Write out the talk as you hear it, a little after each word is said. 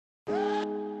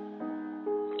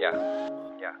Yeah.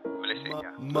 Ballistic.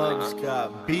 Mubz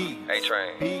got Beatz.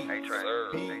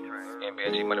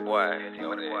 TrainMBMG money boy. I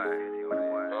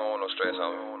don't want no stress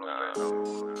on me.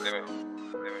 Feel me?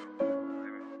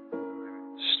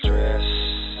 Stress.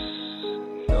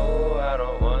 No, I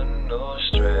don't want no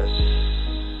stress.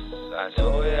 I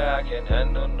told you I can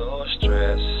handle no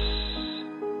stress.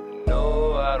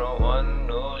 No, I don't want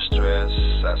no stress.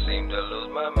 I seem to lose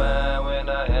my mind when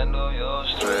I handle your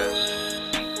stress.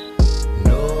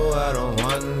 No, I don't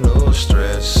want no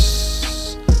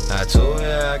stress. I told you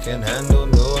I can handle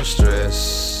no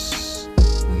stress.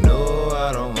 No,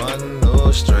 I don't want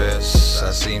no stress.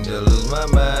 I seem to lose my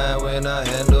mind when I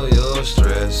handle your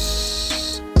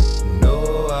stress.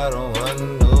 No, I don't want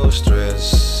no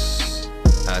stress.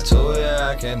 I told you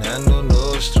I can handle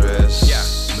no stress.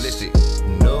 Ballistic.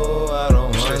 No, I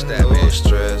don't want no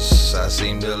stress. I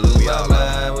seem to lose my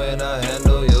mind when I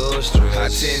handle your stress. I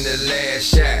tend to last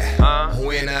shot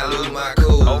when I lose my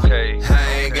cool.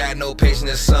 I ain't got no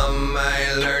patience, something I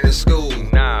ain't learned in school.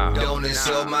 Don't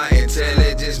insult my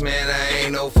intelligence, man, I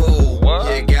ain't no fool.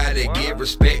 You gotta get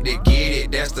respect to get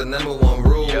it, that's the #1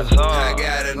 rule. I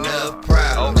got enough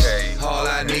problems, all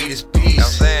I need is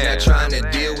peace. Not trying to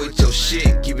deal with your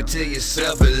shit, keep it to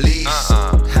yourself at least.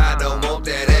 I don't want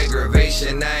that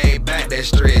aggravation, I ain't back that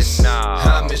stress.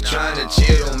 I'm just trying to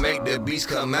chill, don't make the beats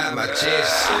come out my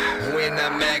chest. When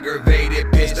I'm aggravated,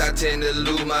 pissed, I tend to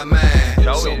lose my mind.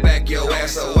 So back your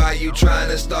ass up, why you trying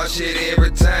to start shit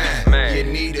every time? You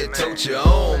need to tote your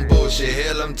own bullshit,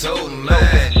 hell I'm toting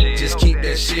mine. Just keep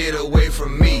that shit away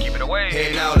from me,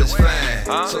 and all is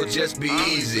fine. So just be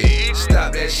easy,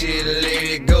 stop that shit and let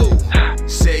it go.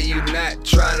 Say you not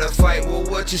trying to fight, well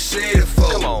what you said it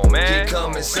for? Keep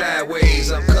coming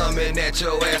sideways, I'm coming at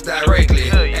your ass directly.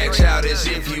 Act childish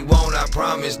if you want, I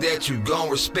promise that you gon'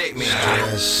 respect me.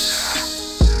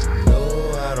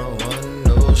 No, I don't want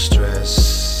no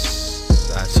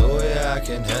stress. I told you I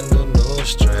can handle no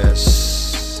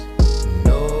stress.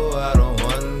 No, I don't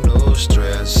want no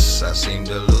stress. I seem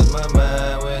to lose my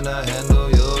mind when I handle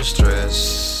your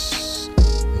stress.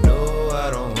 No,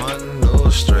 I don't want no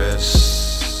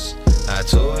stress. I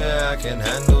told you I can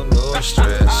handle no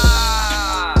stress.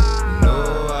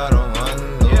 No, I don't want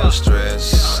no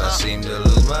stress. I seem to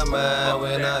lose my mind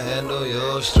when I handle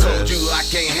your stress. Told you I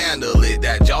can't handle it,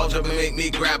 that Georgia make me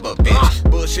grab a bitch.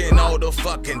 Bullshitting all the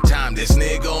fucking time, this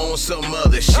nigga on some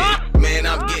other shit. Man,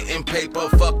 I'm getting paper,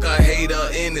 fuck a hater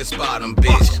in this bottom,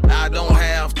 bitch. I don't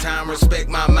have time, respect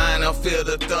my mind, I feel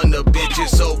the thunder, bitch,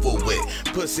 it's over with.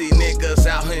 Pussy niggas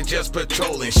out here just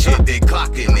patrolling shit, they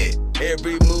clocking it.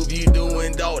 Every move you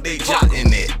doing, dog, they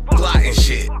jotting it, plotting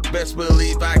shit. Best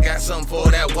believe I got something for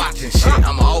that watching shit.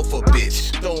 I'm a alpha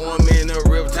bitch, throw them in a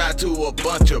rip tied to a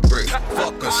bunch of bricks.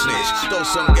 Fuck a snitch, throw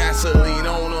some gasoline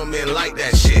on them and light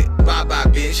that shit. Bye bye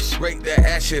bitch, break the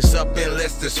ashes up and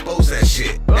let's dispose that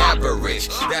shit. Average,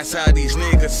 that's how these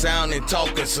niggas sound and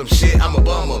talking some shit. I'm a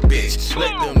bummer bitch,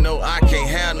 let them know I can't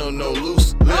handle no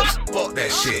loose lips. Fuck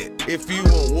that shit. If you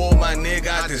want war, my nigga,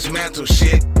 I dismantle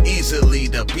shit easily.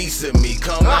 The beast of me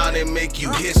come out and make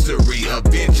you history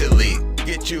eventually.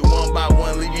 Get you one by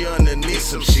one, leave you underneath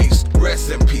some sheets. Rest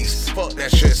in peace, fuck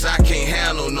that stress, I can't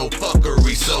handle no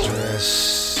fuckery. So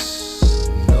stress.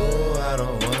 No, I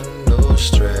don't want no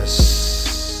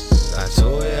stress. I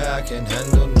told you I can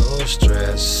handle no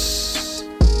stress.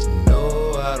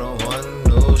 No, I don't want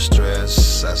no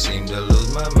stress. I seem to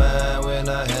lose my mind when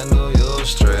I handle your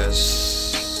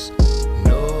stress.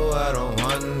 No, I don't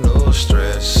want no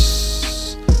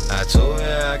stress. I told you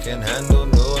I can handle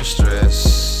no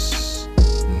stress.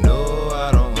 No,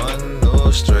 I don't want no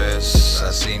stress.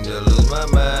 I seem to lose my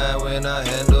mind when I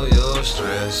handle your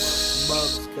stress.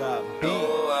 Mubz got Beatz.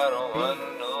 No, I don't want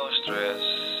no stress.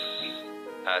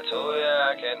 I told you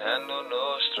I can handle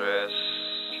no stress.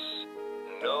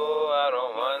 No, I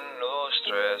don't want no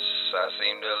stress. I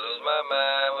seem to lose my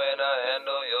mind when I